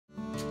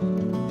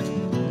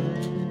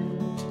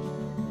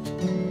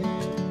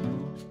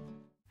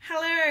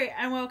Hello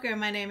and welcome.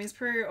 My name is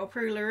Prue or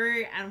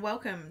Pruelaroo, and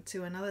welcome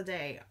to another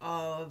day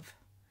of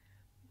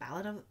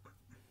Battle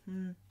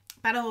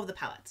of the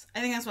Palettes.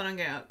 I think that's what I'm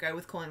going to go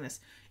with calling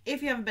this.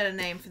 If you have a better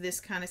name for this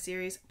kind of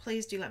series,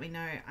 please do let me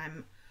know.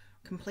 I'm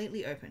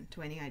completely open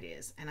to any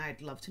ideas and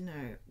I'd love to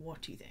know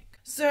what you think.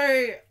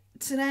 So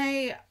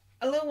today,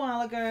 a little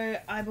while ago,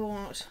 I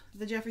bought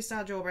the Jeffree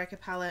Star Jawbreaker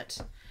Palette.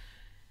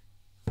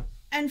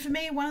 And for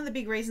me, one of the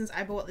big reasons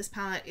I bought this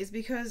palette is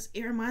because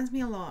it reminds me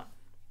a lot.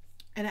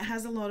 And it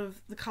has a lot of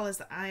the colours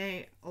that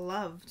I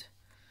loved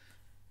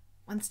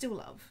and still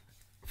love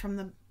from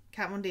the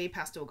KVD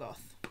Pastel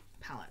Goth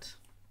palette.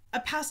 A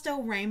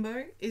pastel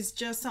rainbow is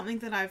just something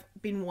that I've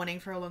been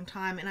wanting for a long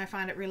time, and I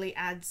find it really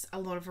adds a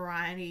lot of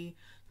variety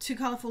to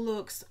colourful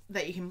looks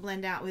that you can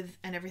blend out with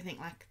and everything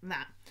like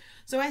that.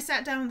 So I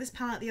sat down with this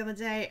palette the other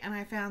day and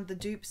I found the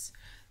dupes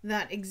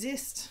that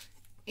exist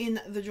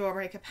in the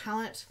Jawbreaker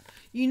palette.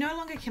 You no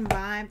longer can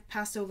buy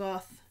Pastel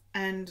Goth.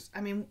 And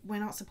I mean, we're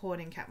not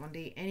supporting Kat Von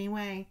D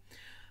anyway,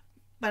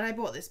 but I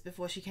bought this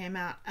before she came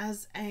out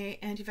as a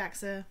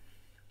anti-vaxxer,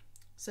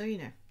 so you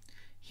know,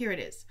 here it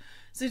is.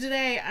 So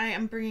today I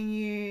am bringing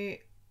you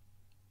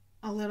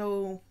a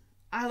little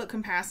eye look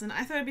comparison.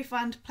 I thought it'd be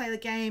fun to play the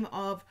game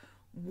of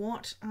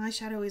what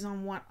eyeshadow is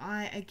on what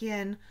eye.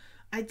 Again,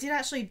 I did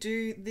actually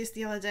do this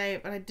the other day,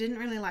 but I didn't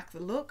really like the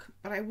look,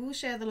 but I will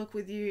share the look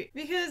with you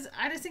because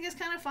I just think it's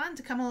kind of fun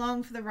to come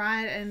along for the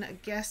ride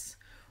and guess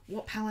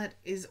what palette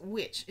is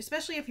which,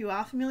 especially if you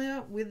are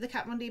familiar with the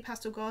Kat Von D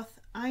Pastel Goth.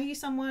 Are you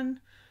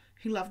someone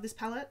who loved this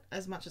palette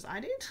as much as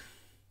I did?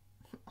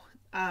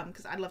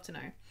 Because I'd love to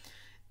know.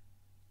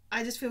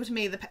 I just feel to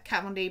me the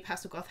Kat Von D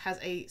Pastel Goth has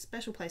a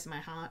special place in my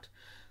heart,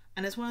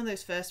 and it's one of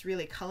those first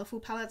really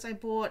colourful palettes I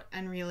bought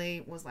and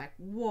really was like,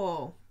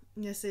 whoa,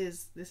 this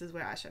is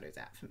where eyeshadow's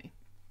at for me.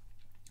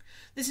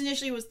 This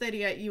initially was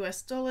 $38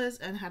 US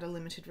and had a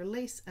limited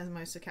release, as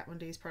most of Kat Von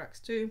D's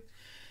products do.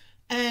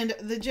 And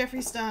the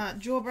Jeffree Star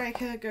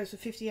Jawbreaker goes for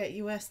 $58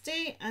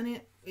 USD and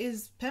it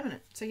is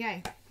permanent, so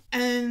yay.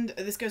 And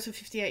this goes for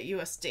 $58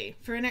 USD.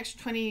 For an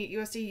extra $20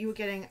 USD, you were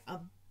getting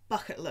a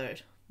bucket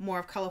load more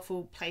of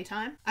colourful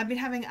playtime. I've been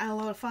having a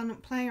lot of fun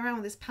playing around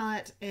with this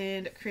palette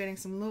and creating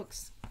some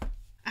looks.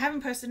 I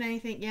haven't posted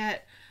anything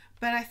yet,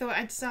 but I thought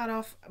I'd start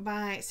off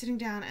by sitting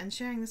down and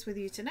sharing this with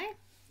you today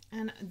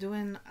and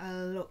doing a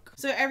look.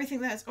 So everything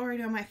that's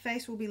already on my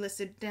face will be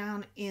listed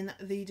down in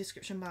the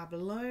description bar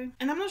below.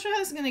 And I'm not sure how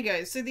this is going to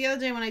go. So the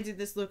other day when I did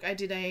this look, I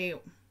did a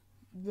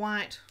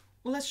white,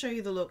 well, let's show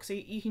you the look so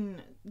you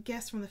can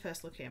guess from the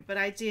first look here. But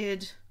I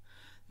did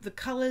the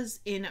colours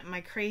in my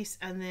crease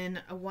and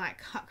then a white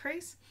cut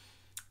crease.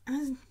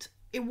 And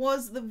it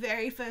was the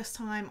very first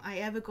time I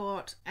ever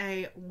got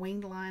a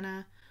winged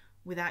liner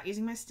without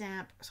using my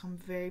stamp. So I'm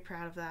very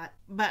proud of that.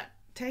 But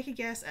take a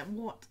guess at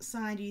what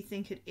side you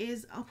think it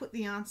is. I'll put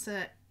the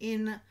answer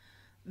in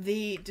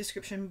the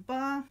description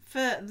bar.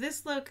 For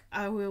this look,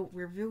 I will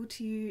reveal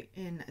to you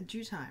in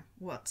due time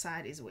what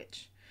side is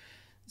which.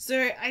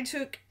 So I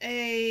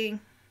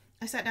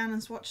sat down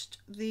and swatched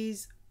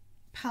these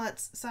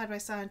palettes side by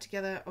side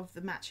together of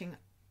the matching,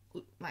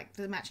 like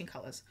the matching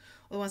colours.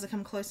 Or the ones that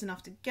come close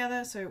enough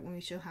together, so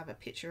we should have a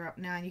picture up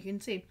now and you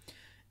can see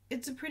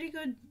it's a pretty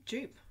good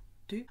dupe.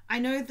 I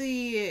know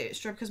the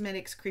Strobe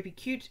Cosmetics Creepy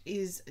Cute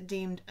is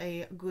deemed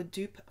a good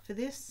dupe for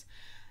this,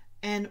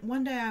 and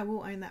one day I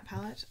will own that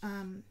palette.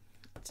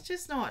 It's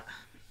just not,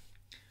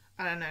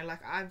 I don't know, like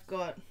I've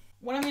got,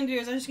 what I'm going to do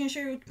is I'm just going to show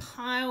you a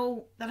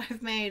pile that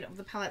I've made of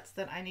the palettes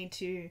that I need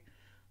to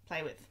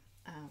play with.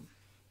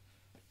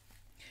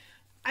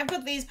 I've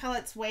got these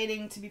palettes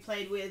waiting to be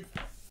played with,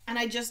 and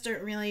I just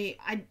don't really,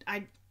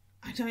 I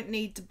don't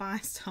need to buy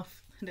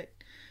stuff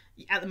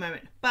at the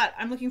moment, but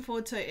I'm looking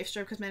forward to if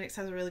Strobe Cosmetics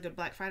has a really good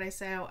Black Friday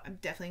sale. I'm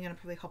definitely going to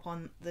probably hop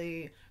on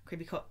the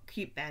Creepy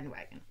Cute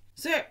bandwagon.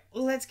 So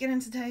let's get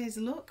into today's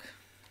look.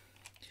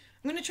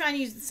 I'm going to try and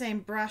use the same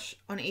brush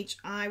on each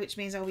eye, which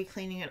means I'll be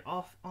cleaning it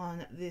off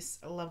on this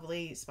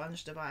lovely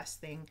sponge device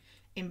thing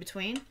in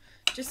between,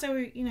 just so,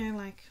 you know,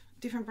 like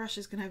different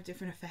brushes can have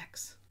different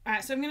effects.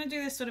 Alright, so I'm going to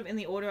do this sort of in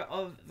the order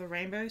of the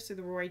rainbow, so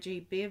the Roy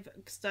G. Biv,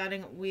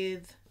 starting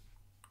with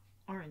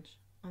orange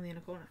on the inner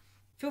corner.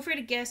 Feel free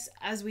to guess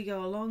as we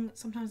go along.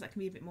 Sometimes that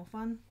can be a bit more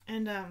fun.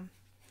 And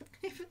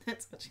even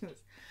that's watching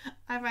this,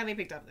 I finally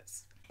picked up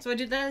this. So I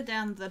did that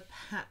down the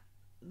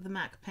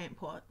MAC paint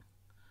pot,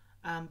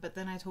 but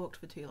then I talked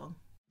for too long.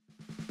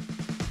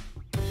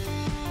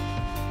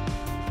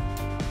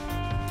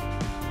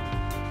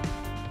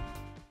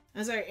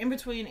 And so in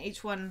between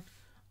each one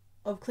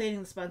of cleaning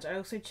the sponge, I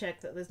also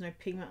check that there's no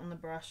pigment on the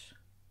brush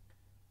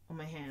on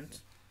my hand.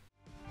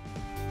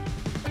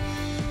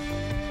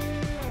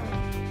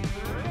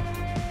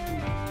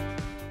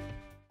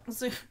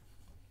 So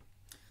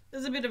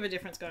there's a bit of a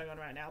difference going on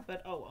right now,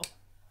 but oh well.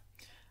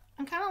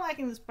 I'm kind of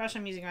liking this brush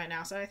I'm using right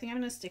now, so I think I'm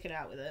going to stick it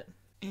out with it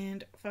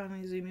and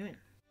finally zoom you in.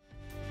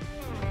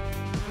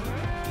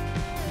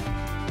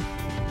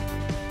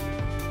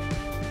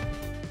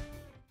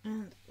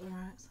 And the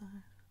right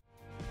side.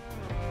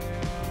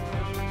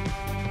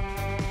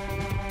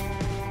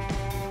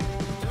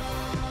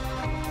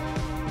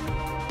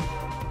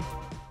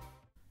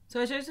 So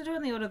I chose to do it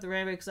in the order of the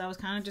rainbow because I was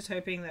kind of just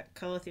hoping that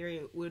Colour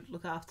Theory would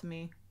look after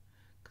me.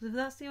 Because if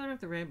that's the order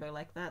of the rainbow,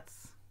 like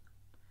that's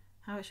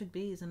how it should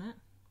be, isn't it?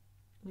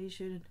 We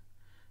should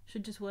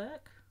just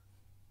work.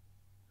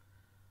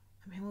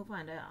 I mean, we'll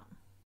find out.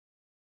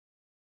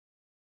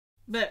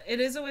 But it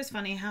is always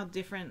funny how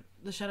different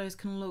the shadows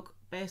can look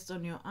based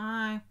on your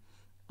eye,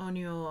 on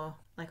your,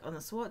 like on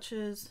the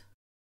swatches.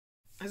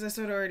 As I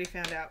sort of already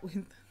found out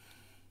with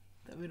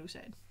that middle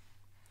shade.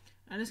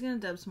 I'm just going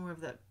to dab some more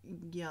of that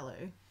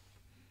yellow.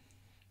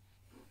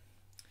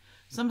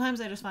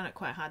 Sometimes I just find it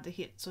quite hard to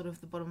hit sort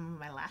of the bottom of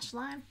my lash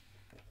line.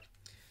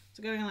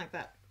 So going like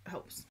that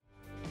helps.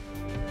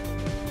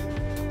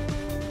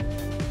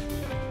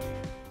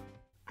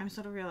 I'm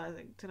sort of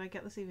realizing, did I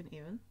get this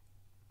even?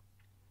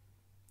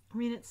 I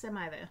mean, it's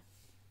semi there.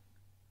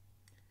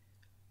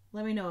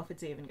 Let me know if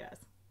it's even, guys.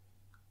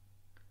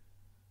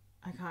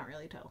 I can't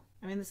really tell.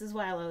 I mean, this is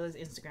why a lot of those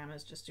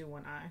Instagrammers just do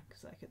one eye,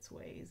 because like it's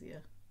way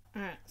easier.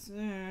 Alright, so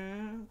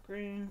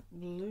green,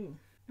 blue.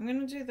 I'm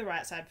going to do the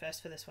right side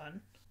first for this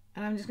one.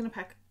 And I'm just going to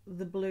pack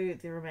the blue,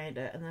 the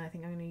remainder, and then I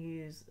think I'm going to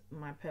use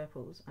my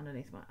purples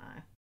underneath my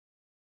eye.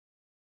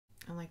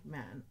 I'm like,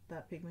 man,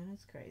 that pigment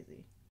is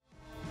crazy.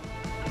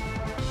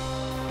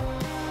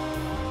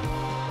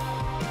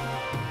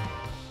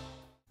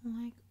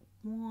 Like,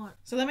 what?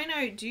 So let me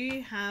know, do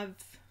you have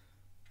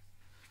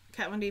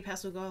Kat Von D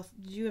Pastel Goth?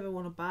 Did you ever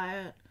want to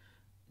buy it?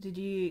 Did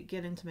you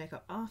get into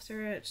makeup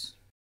after it?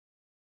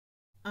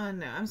 Oh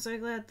no, I'm so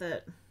glad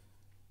that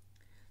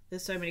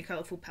there's so many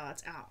colourful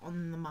palettes out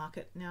on the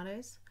market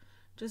nowadays.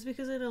 Just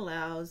because it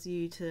allows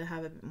you to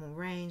have a bit more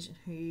range in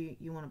who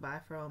you want to buy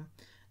from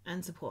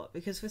and support.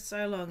 Because for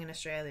so long in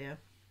Australia,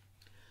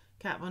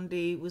 Kat Von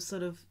D was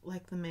sort of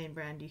like the main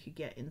brand you could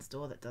get in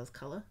store that does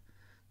colour.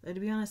 Though to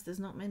be honest, there's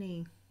not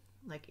many,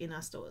 like in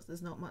our stores,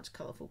 there's not much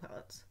colourful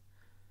palettes.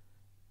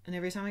 And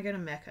every time I go to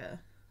Mecca,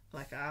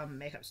 like a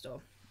makeup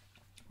store,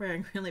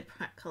 wearing really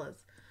bright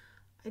colours,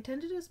 I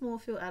tend to just more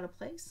feel out of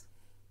place.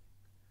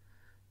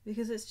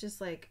 Because it's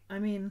just like, I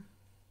mean,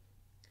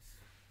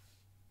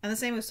 and the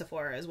same with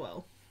Sephora as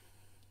well.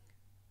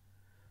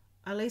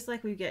 At least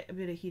like we get a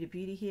bit of Huda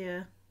Beauty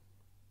here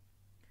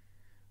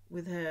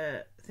with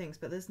her things,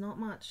 but there's not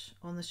much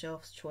on the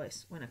shelf's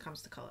choice when it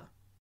comes to colour.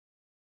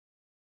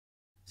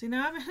 See,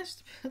 now I managed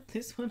to put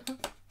this one on.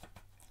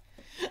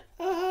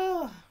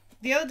 Oh.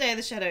 The other day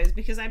the shadows,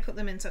 because I put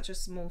them in such a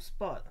small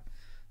spot,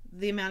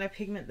 the amount of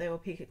pigment they were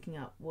picking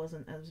up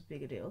wasn't as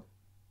big a deal.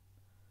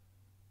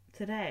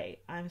 Today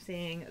I'm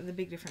seeing the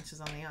big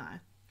differences on the eye,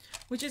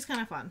 which is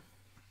kind of fun.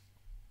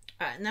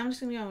 Alright, now I'm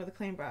just going to go on with a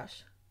clean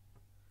brush.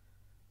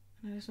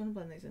 And I just want to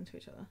blend these into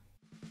each other.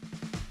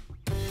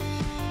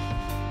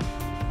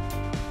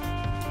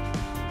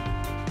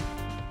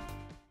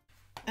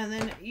 And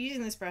then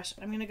using this brush,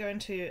 I'm going to go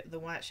into the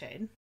white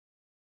shade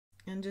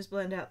and just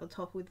blend out the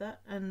top with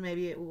that, and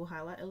maybe it will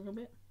highlight a little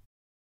bit.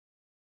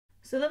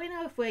 So let me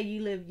know if where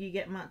you live you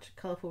get much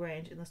colourful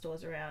range in the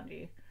stores around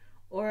you,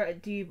 or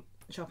do you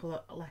shop a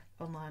lot, like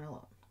online a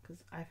lot?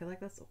 Because I feel like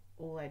that's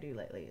all I do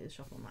lately is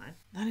shop online.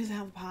 That is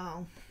how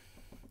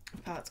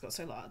the palette's got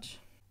so large.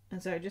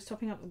 And so just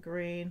topping up the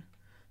green.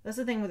 That's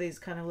the thing with these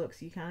kind of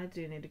looks, you kind of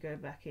do need to go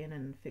back in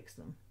and fix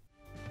them.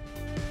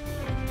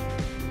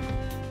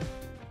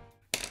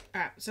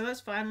 Alright, so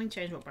let's finally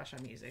change what brush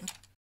I'm using.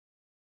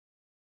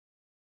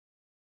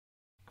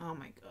 Oh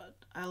my god,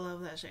 I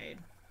love that shade.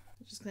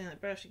 Just clean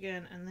that brush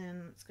again, and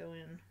then let's go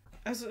in.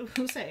 I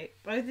will say,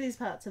 both of these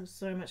palettes have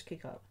so much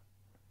kick up.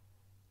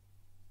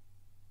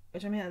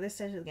 Which, I mean, at this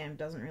stage of the game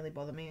doesn't really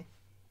bother me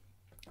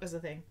as a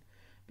thing.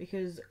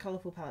 Because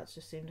colourful palettes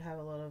just seem to have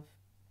a lot of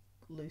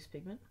loose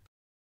pigment.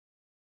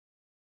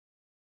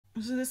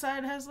 So this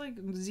side has like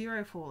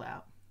zero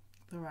fallout,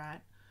 the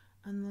right.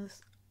 And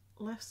this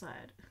left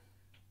side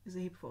is a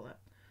heap of fallout.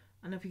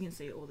 I don't know if you can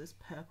see all this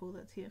purple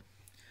that's here.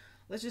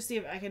 Let's just see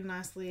if I can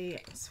nicely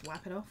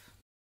swipe it off.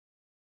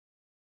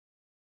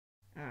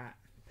 Alright,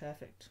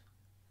 perfect.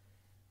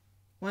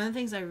 One of the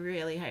things I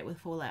really hate with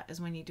fallout is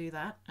when you do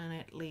that and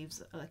it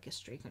leaves like a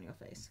streak on your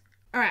face.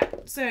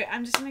 Alright, so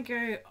I'm just going to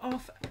go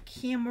off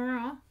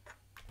camera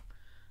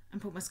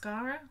and put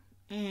mascara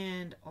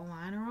and a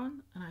liner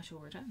on, and I shall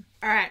return.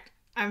 Alright,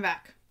 I'm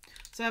back.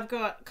 So I've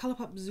got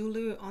Colourpop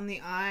Zulu on the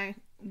eye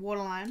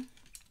waterline.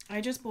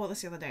 I just bought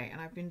this the other day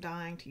and I've been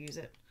dying to use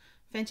it.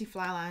 Fenty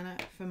Fly Liner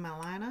for my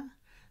liner.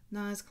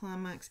 NARS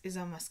Climax is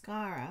a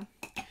mascara.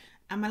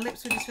 And my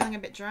lips were just feeling a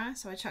bit dry,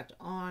 so I chucked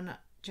on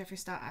Jeffree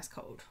Star Ice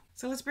Cold.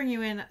 So let's bring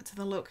you in to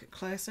the look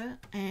closer,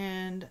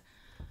 and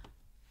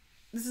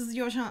this is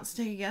your chance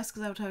to take a guess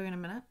because I'll tell you in a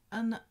minute.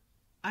 And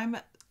I'm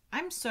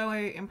so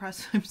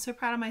impressed. I'm so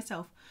proud of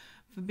myself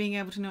for being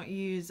able to not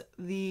use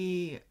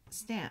the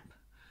stamp.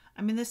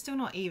 I mean, they're still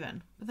not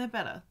even, but they're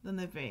better than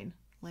they've been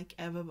like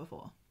ever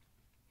before.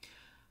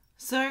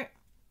 So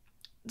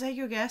take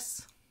your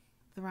guess.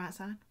 The right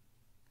side,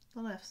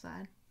 the left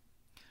side.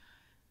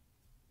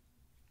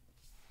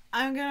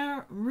 I'm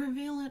gonna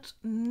reveal it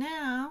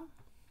now.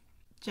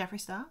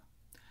 Jeffree Star,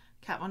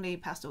 Kat Von D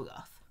Pastel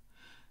Goth.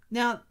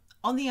 Now,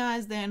 On the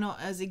eyes, they're not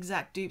as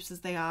exact dupes as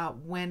they are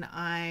when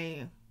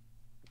I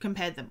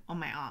compared them on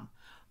my arm.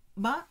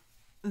 But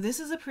this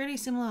is a pretty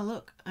similar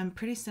look and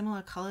pretty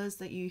similar colors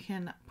that you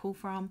can pull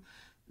from.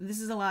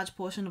 This is a large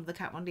portion of the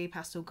Kat Von D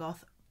Pastel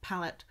Goth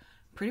palette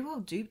pretty well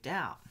duped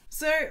out.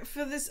 So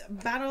for this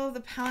battle of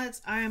the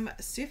palettes, I'm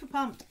super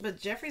pumped, but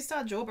Jeffree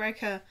Star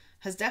Jawbreaker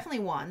has definitely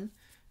won.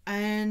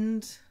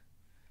 And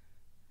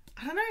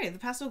I don't know, the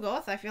Pastel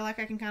Goth, I feel like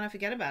I can kind of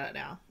forget about it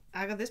now.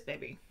 I got this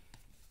baby.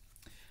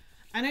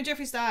 I know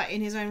Jeffree Star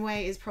in his own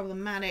way is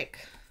problematic,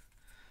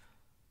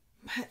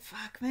 but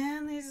fuck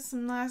man, these are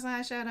some nice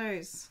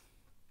eyeshadows.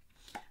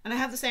 And I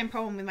have the same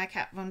problem with my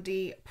Kat Von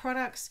D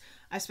products.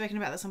 I've spoken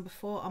about this on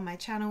before on my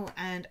channel,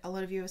 and a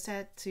lot of you have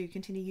said to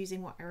continue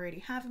using what I already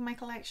have in my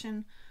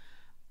collection.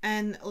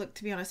 And look,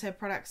 to be honest, her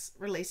products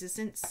releases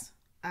since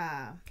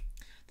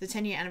the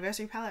 10-year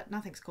anniversary palette,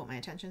 nothing's caught my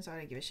attention, so I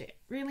don't give a shit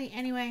really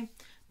anyway.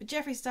 But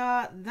Jeffree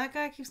Star, that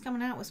guy keeps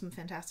coming out with some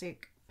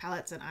fantastic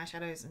palettes and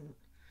eyeshadows, and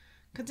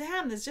god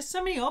damn, there's just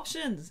so many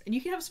options, and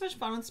you can have so much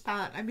fun with this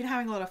palette. I've been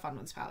having a lot of fun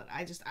with this palette.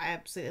 I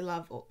absolutely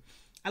love all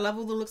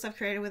the looks I've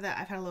created with it.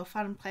 I've had a lot of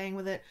fun playing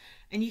with it,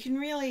 and you can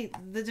really,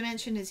 the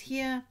dimension is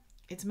here.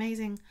 It's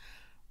amazing.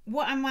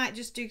 What I might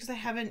just do, because I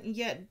haven't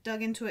yet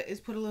dug into it, is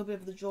put a little bit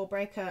of the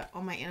Jawbreaker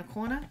on my inner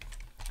corner,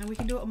 and we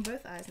can do it on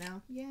both eyes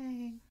now.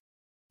 Yay.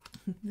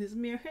 This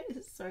mirror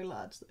is so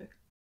large though.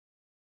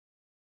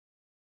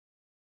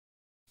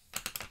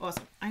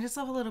 Awesome. I just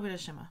love a little bit of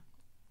shimmer.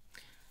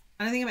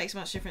 I don't think it makes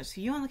much difference for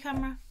you on the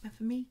camera, but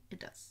for me, it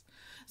does.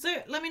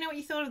 So let me know what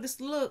you thought of this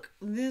look,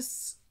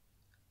 this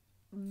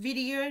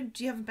video.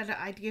 Do you have a better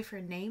idea for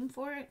a name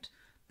for it?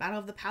 Battle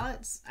of the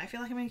Palettes? I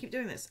feel like I'm going to keep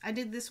doing this. I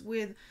did this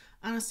with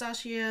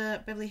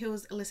Anastasia Beverly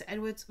Hills Alyssa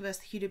Edwards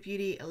versus Huda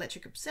Beauty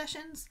Electric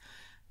Obsessions.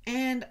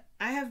 And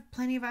I have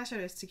plenty of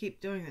eyeshadows to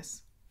keep doing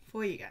this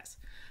for you guys.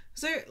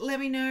 So let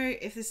me know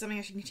if this is something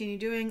I should continue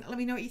doing. Let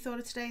me know what you thought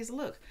of today's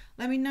look.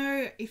 Let me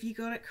know if you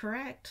got it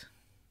correct.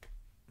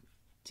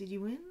 Did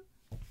you win?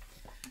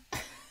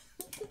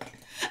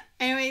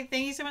 Anyway,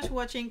 thank you so much for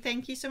watching.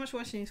 Thank you so much for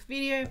watching this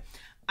video.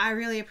 I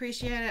really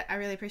appreciate it. I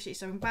really appreciate you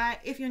stopping by.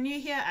 If you're new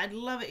here, I'd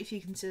love it if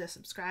you consider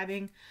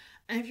subscribing.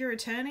 And if you're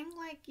returning,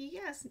 like, you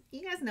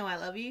guys know I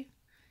love you.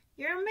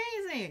 You're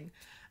amazing.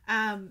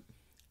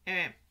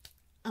 Anyway,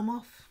 I'm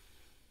off.